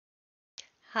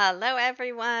Hello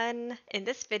everyone! In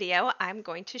this video, I'm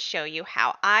going to show you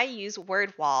how I use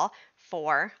Wordwall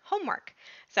for homework.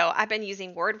 So I've been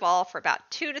using Wordwall for about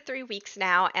 2 to 3 weeks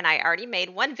now, and I already made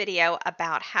one video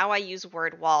about how I use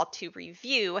Wordwall to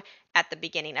review at the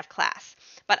beginning of class.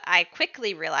 But I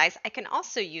quickly realized I can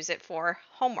also use it for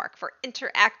homework, for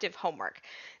interactive homework.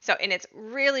 And it's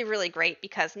really, really great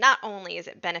because not only is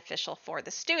it beneficial for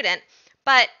the student,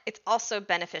 but it's also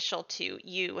beneficial to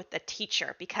you, the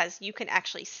teacher, because you can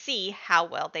actually see how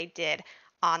well they did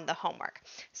on the homework.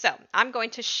 So I'm going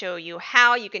to show you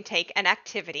how you can take an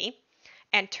activity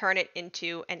and turn it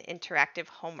into an interactive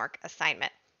homework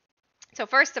assignment. So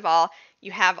first of all,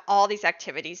 you have all these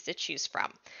activities to choose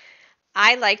from.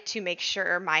 I like to make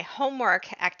sure my homework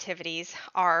activities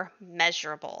are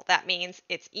measurable. That means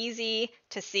it's easy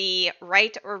to see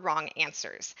right or wrong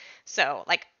answers. So,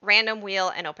 like random wheel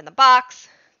and open the box,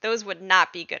 those would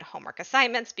not be good homework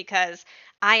assignments because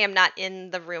I am not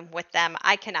in the room with them.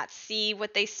 I cannot see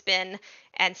what they spin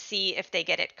and see if they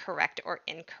get it correct or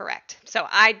incorrect. So,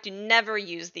 I do never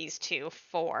use these two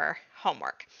for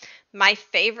homework. My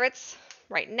favorites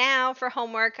right now for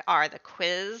homework are the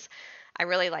quiz. I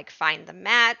really like Find the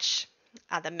Match.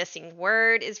 The missing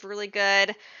word is really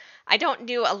good. I don't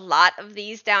do a lot of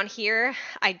these down here.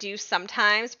 I do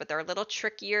sometimes, but they're a little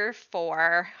trickier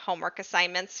for homework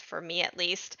assignments, for me at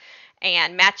least.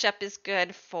 And Matchup is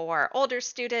good for older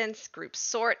students. Group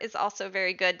Sort is also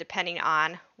very good depending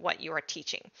on what you are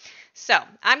teaching. So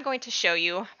I'm going to show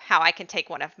you how I can take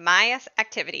one of my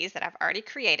activities that I've already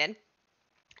created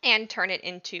and turn it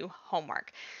into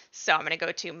homework. So I'm going to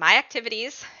go to My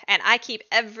Activities, and I keep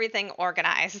everything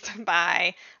organized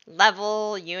by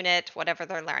level, unit, whatever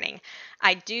they're learning.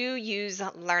 I do use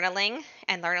Learnaling,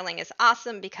 and Learnaling is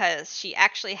awesome because she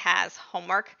actually has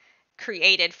homework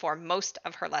created for most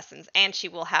of her lessons, and she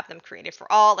will have them created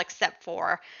for all except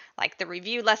for like the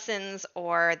review lessons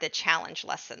or the challenge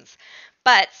lessons.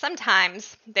 But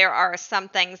sometimes there are some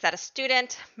things that a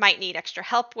student might need extra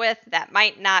help with that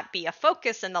might not be a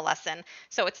focus in the lesson,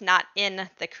 so it's not in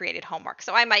the created homework.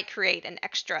 So I might create an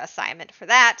extra assignment for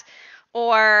that.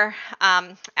 Or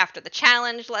after the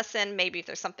challenge lesson, maybe if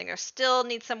there's something that still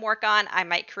needs some work on, I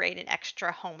might create an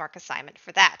extra homework assignment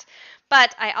for that.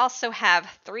 But I also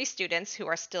have 3 students who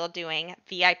are still doing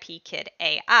VIP Kid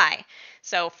AI.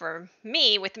 So for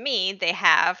me, with me, they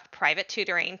have private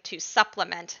tutoring to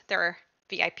supplement their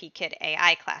VIP Kid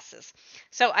AI classes.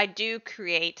 So I do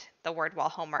create the Wordwall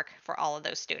homework for all of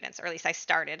those students, or at least I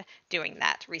started doing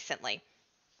that recently.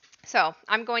 So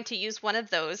I'm going to use one of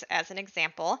those as an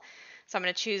example. So I'm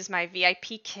going to choose my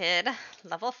VIP Kid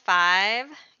Level 5,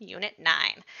 Unit 9.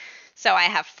 So I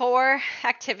have 4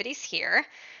 activities here,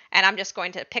 and I'm just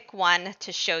going to pick one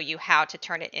to show you how to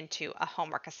turn it into a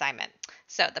homework assignment.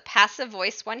 So the passive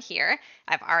voice one here,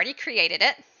 I've already created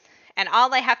it, and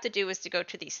all I have to do is to go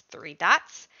to these 3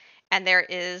 dots, and there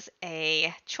is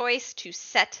a choice to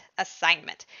set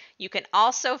assignment. You can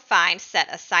also find set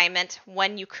assignment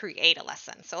when you create a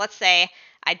lesson. So let's say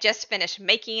I just finished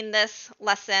making this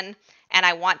lesson and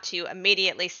I want to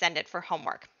immediately send it for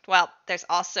homework. Well, there's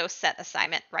also set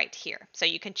assignment right here. So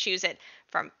you can choose it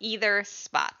from either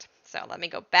spot. So let me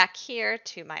go back here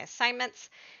to my assignments.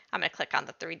 I'm going to click on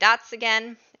the 3 dots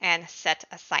again and set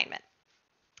assignment.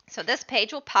 So this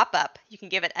page will pop up. You can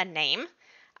give it a name.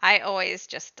 I always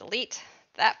just delete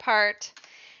that part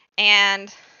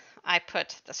and I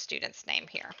put the student's name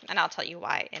here, and I'll tell you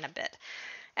why in a bit.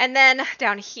 And then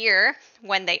down here,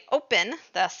 when they open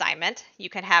the assignment, you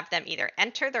can have them either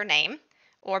enter their name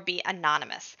or be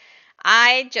anonymous.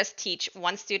 I just teach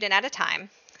one student at a time,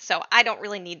 so I don't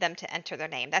really need them to enter their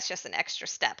name. That's just an extra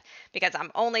step because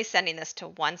I'm only sending this to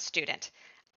one student.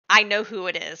 I know who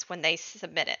it is when they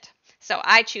submit it, so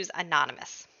I choose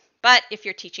anonymous. But if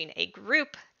you're teaching a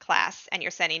group class and you're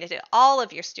sending it to all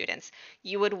of your students,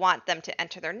 you would want them to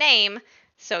enter their name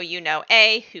so you know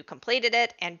A, who completed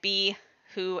it, and B,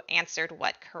 who answered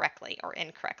what correctly or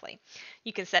incorrectly.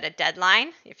 You can set a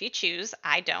deadline if you choose.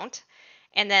 I don't.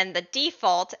 And then the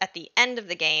default at the end of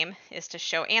the game is to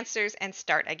show answers and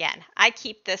start again. I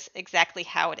keep this exactly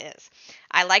how it is.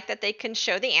 I like that they can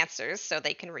show the answers so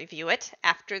they can review it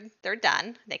after they're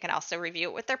done. They can also review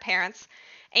it with their parents,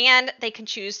 and they can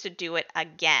choose to do it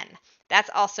again. That's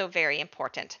also very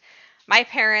important. My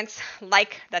parents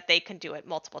like that they can do it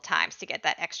multiple times to get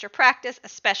that extra practice,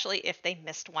 especially if they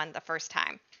missed one the first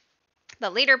time. The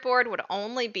leaderboard would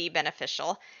only be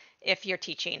beneficial if you're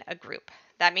teaching a group.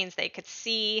 That means they could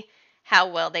see how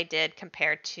well they did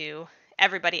compared to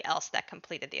everybody else that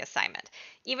completed the assignment.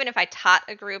 Even if I taught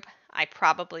a group, I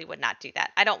probably would not do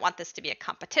that. I don't want this to be a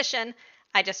competition.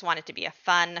 I just want it to be a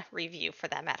fun review for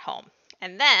them at home.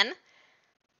 And then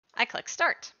I click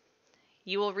Start.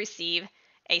 You will receive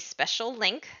a special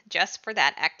link just for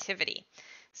that activity.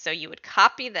 So you would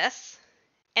copy this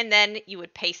and then you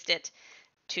would paste it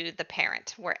to the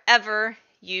parent wherever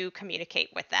you communicate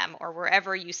with them or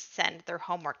wherever you send their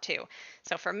homework to.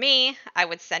 So for me, I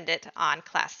would send it on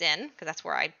ClassIn because that's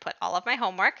where I'd put all of my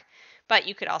homework, but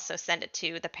you could also send it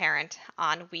to the parent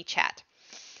on WeChat.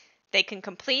 They can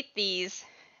complete these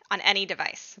on any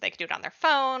device. They can do it on their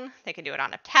phone, they can do it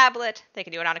on a tablet, they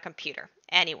can do it on a computer,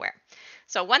 anywhere.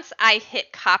 So once I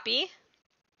hit copy,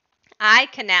 I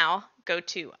can now go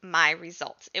to my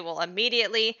results. It will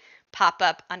immediately pop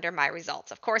up under my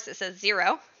results. Of course, it says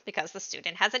 0 because the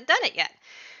student hasn't done it yet.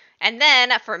 And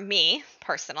then for me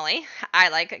personally, I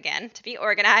like, again, to be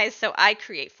organized, so I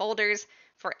create folders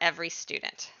for every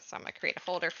student. So I'm going to create a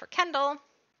folder for Kendall,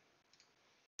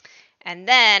 and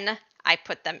then I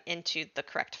put them into the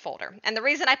correct folder. And the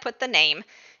reason I put the name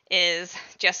is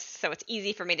just so it's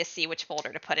easy for me to see which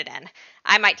folder to put it in.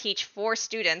 I might teach 4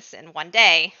 students in one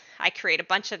day. I create a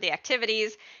bunch of the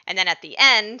activities, and then at the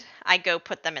end, I go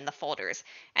put them in the folders.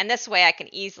 And this way I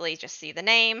can easily just see the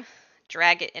name,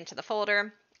 drag it into the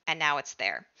folder, and now it's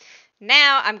there.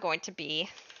 Now I'm going to be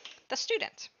the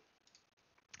student.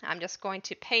 I'm just going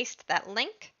to paste that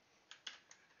link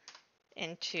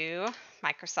into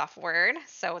Microsoft Word.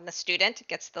 So when the student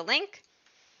gets the link,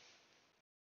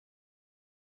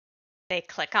 they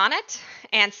click on it,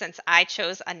 and since I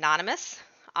chose anonymous,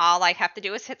 all I have to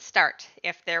do is hit start.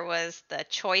 If there was the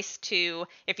choice to,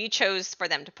 if you chose for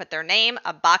them to put their name,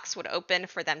 a box would open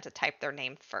for them to type their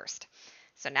name first.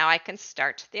 So now I can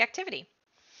start the activity.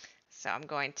 So I'm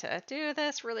going to do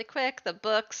this really quick. The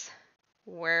books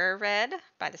were read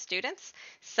by the students.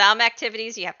 Some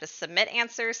activities you have to submit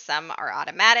answers, some are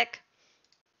automatic.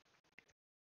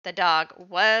 The dog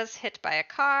was hit by a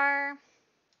car.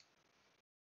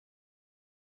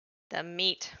 The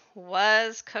meat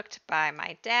was cooked by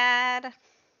my dad.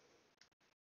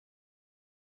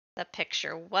 The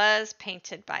picture was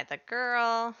painted by the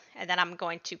girl. And then I'm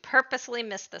going to purposely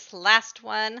miss this last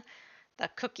one. The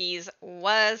cookies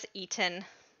was eaten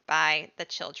by the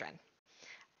children.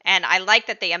 And I like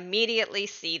that they immediately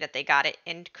see that they got it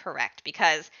incorrect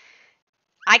because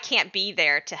I can't be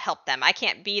there to help them. I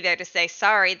can't be there to say,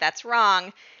 sorry, that's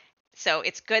wrong. So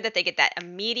it's good that they get that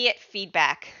immediate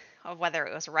feedback of whether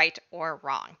it was right or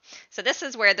wrong. So this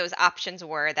is where those options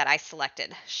were that I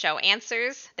selected. Show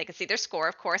answers. They can see their score,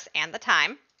 of course, and the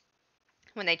time.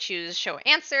 When they choose show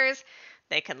answers,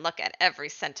 they can look at every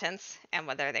sentence and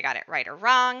whether they got it right or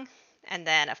wrong. And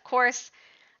then, of course,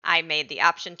 I made the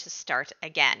option to start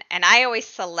again. And I always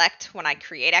select when I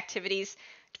create activities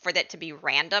for that to be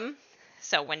random.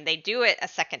 So when they do it a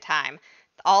second time,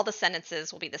 all the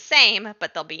sentences will be the same,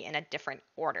 but they'll be in a different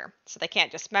order. So they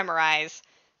can't just memorize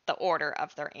the order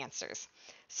of their answers.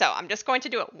 So I'm just going to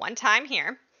do it one time here.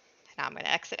 And I'm going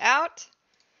to exit out,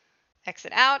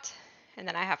 and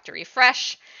then I have to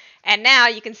refresh. And now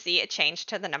you can see it changed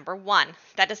to the number 1.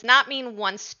 That does not mean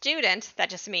one student, that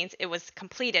just means it was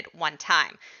completed one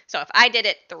time. So if I did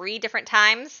it 3 different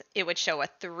times, it would show a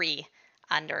 3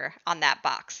 on that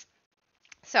box.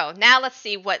 So now let's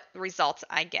see what results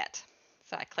I get.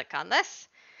 So I click on this,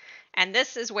 and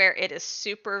this is where it is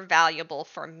super valuable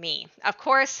for me. Of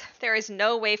course, there is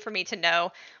no way for me to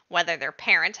know whether their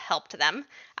parent helped them.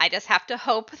 I just have to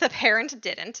hope the parent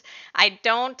didn't. I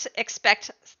don't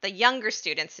expect the younger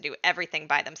students to do everything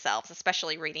by themselves,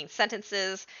 especially reading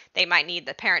sentences. They might need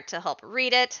the parent to help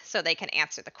read it so they can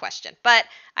answer the question. But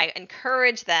I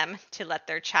encourage them to let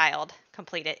their child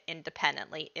complete it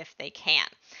independently if they can.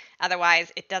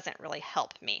 Otherwise, it doesn't really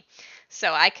help me.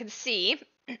 So I can see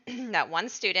that one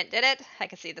student did it. I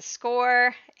can see the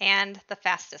score and the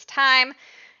fastest time.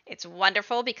 It's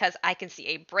wonderful because I can see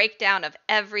a breakdown of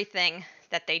everything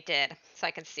that they did. So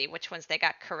I can see which ones they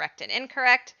got correct and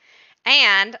incorrect.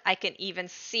 And I can even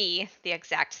see the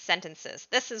exact sentences.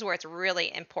 This is where it's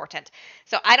really important.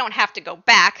 So I don't have to go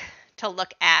back to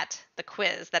look at the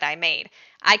quiz that I made.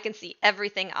 I can see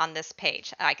everything on this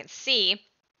page. I can see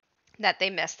that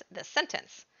they missed this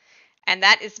sentence. And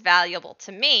that is valuable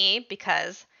to me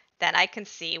because then I can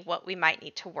see what we might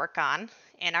need to work on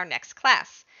in our next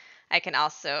class. I can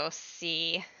also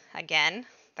see, again,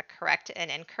 the correct and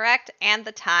incorrect and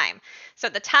the time. So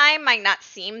the time might not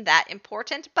seem that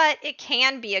important, but it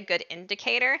can be a good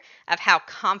indicator of how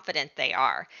confident they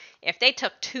are. If they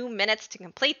took 2 minutes to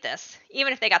complete this,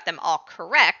 even if they got them all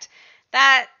correct,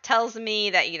 that tells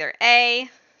me that either A,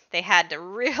 they had to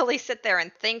really sit there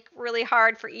and think really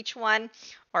hard for each one,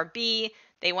 or B,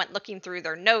 they went looking through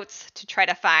their notes to try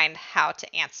to find how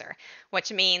to answer,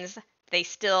 which means they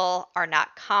still are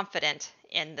not confident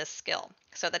in this skill.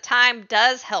 So the time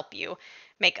does help you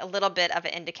make a little bit of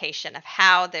an indication of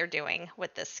how they're doing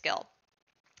with this skill.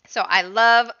 So I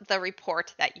love the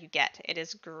report that you get. It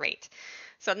is great.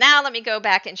 So now let me go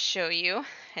back and show you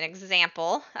an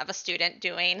example of a student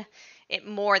doing it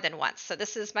more than once. So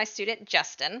this is my student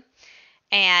Justin,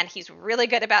 and he's really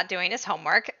good about doing his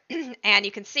homework. And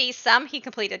you can see some he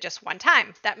completed just one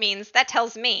time. That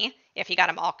tells me, if he got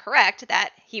them all correct,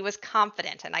 that he was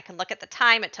confident, and I can look at the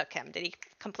time it took him. Did he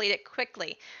complete it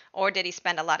quickly, or did he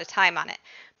spend a lot of time on it?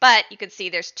 But you can see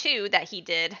there's 2 that he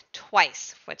did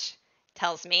twice, which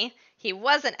tells me he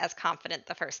wasn't as confident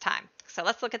the first time. So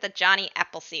let's look at the Johnny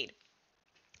Appleseed.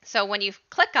 So when you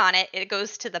click on it, it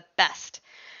goes to the best.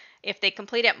 If they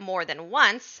complete it more than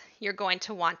once, you're going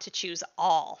to want to choose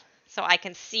all. So I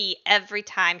can see every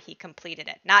time he completed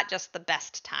it, not just the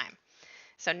best time.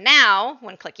 So now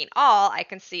when clicking all, I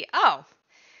can see, oh,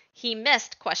 he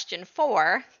missed question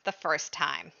 4 the first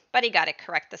time, but he got it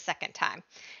correct the second time.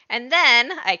 And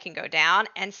then I can go down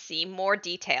and see more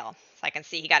detail. So I can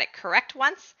see he got it correct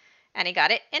once and he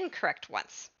got it incorrect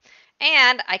once.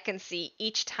 And I can see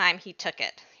each time he took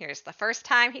it. Here's the first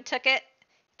time he took it.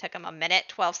 Took him 1 minute,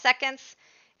 12 seconds,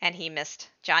 and he missed.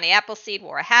 Johnny Appleseed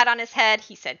wore a hat on his head.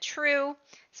 He said true,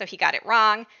 so he got it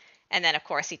wrong. And then, of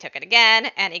course, he took it again,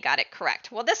 and he got it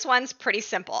correct. Well, this one's pretty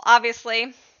simple.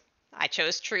 Obviously, I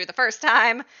chose true the first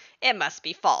time. It must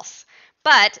be false.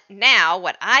 But now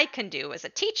what I can do as a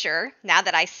teacher, now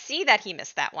that I see that he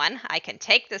missed that one, I can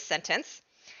take this sentence,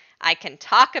 I can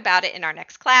talk about it in our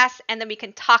next class, and then we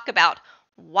can talk about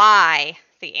why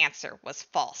the answer was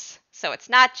false. So it's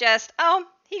not just, oh,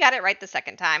 he got it right the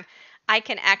second time. I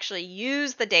can actually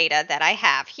use the data that I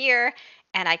have here,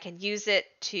 and I can use it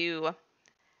to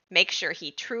make sure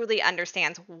he truly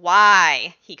understands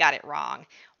why he got it wrong,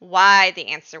 why the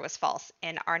answer was false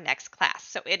in our next class.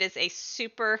 So it is a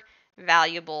super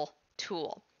valuable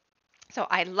tool. So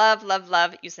I love, love,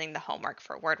 love using the homework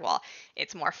for Wordwall.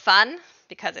 It's more fun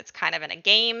because it's kind of in a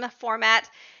game format,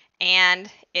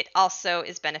 and it also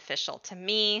is beneficial to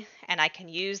me, and I can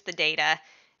use the data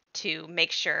to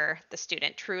make sure the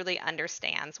student truly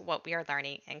understands what we are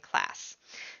learning in class.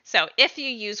 So if you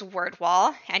use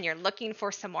Wordwall and you're looking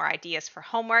for some more ideas for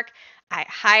homework, I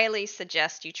highly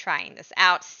suggest you trying this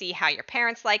out. See how your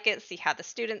parents like it, see how the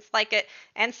students like it,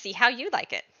 and see how you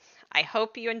like it. I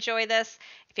hope you enjoy this.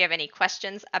 If you have any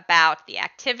questions about the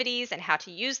activities and how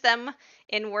to use them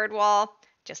in Wordwall,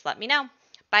 just let me know.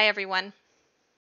 Bye, everyone.